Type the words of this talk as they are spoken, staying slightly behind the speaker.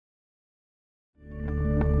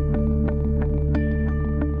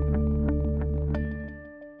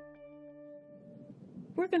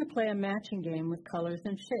going to play a matching game with colors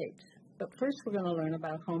and shapes, but first we're going to learn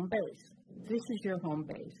about home base. This is your home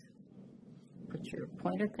base. Put your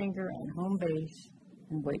pointer finger on home base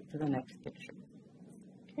and wait for the next picture.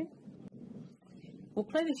 Okay? We'll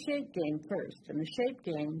play the shape game first. In the shape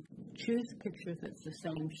game, choose a picture that's the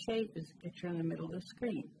same shape as the picture in the middle of the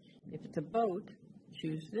screen. If it's a boat,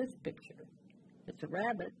 choose this picture. If it's a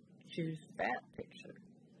rabbit, choose that picture.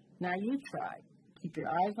 Now you try. Keep your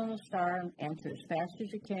eyes on the star and answer as fast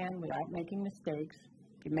as you can without making mistakes.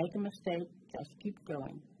 If you make a mistake, just keep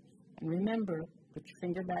going. And remember, put your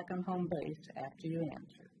finger back on home base after you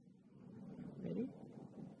answer. Ready?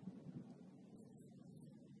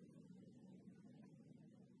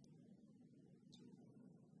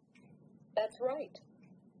 That's right.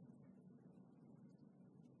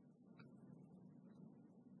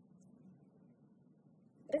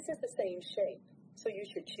 This is the same shape, so you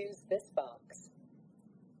should choose this box.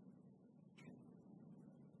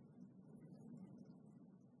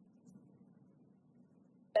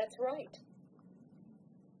 That's right.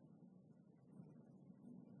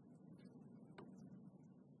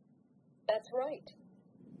 That's right.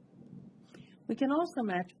 We can also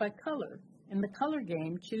match by color. In the color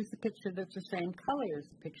game, choose the picture that's the same color as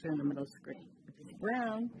the picture in the middle screen. If it's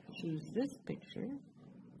brown, choose this picture.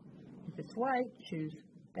 If it's white, choose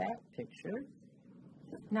that picture.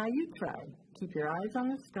 Now you try. Keep your eyes on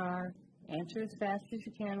the star. Answer as fast as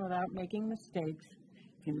you can without making mistakes.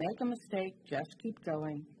 If you make a mistake, just keep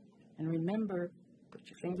going. And remember, put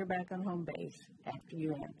your finger back on home base after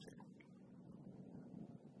you answer.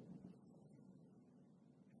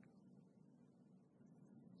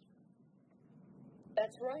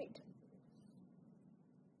 That's right.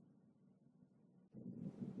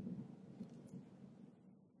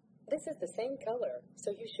 This is the same color,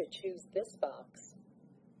 so you should choose this box.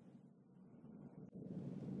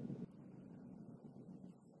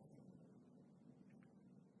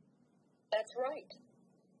 That's right.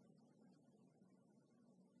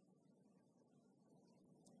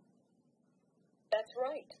 That's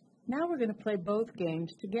right. Now we're going to play both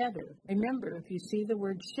games together. Remember, if you see the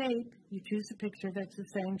word shape, you choose a picture that's the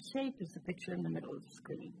same shape as the picture in the middle of the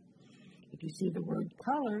screen. If you see the word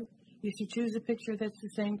color, you should choose a picture that's the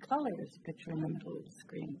same color as the picture in the middle of the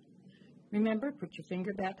screen. Remember, put your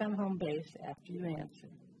finger back on home base after you answer.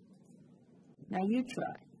 Now you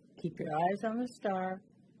try. Keep your eyes on the star.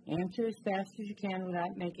 Answer as fast as you can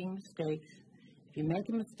without making mistakes. If you make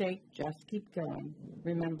a mistake, just keep going.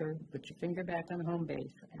 Remember, put your finger back on home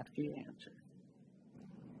base after you answer.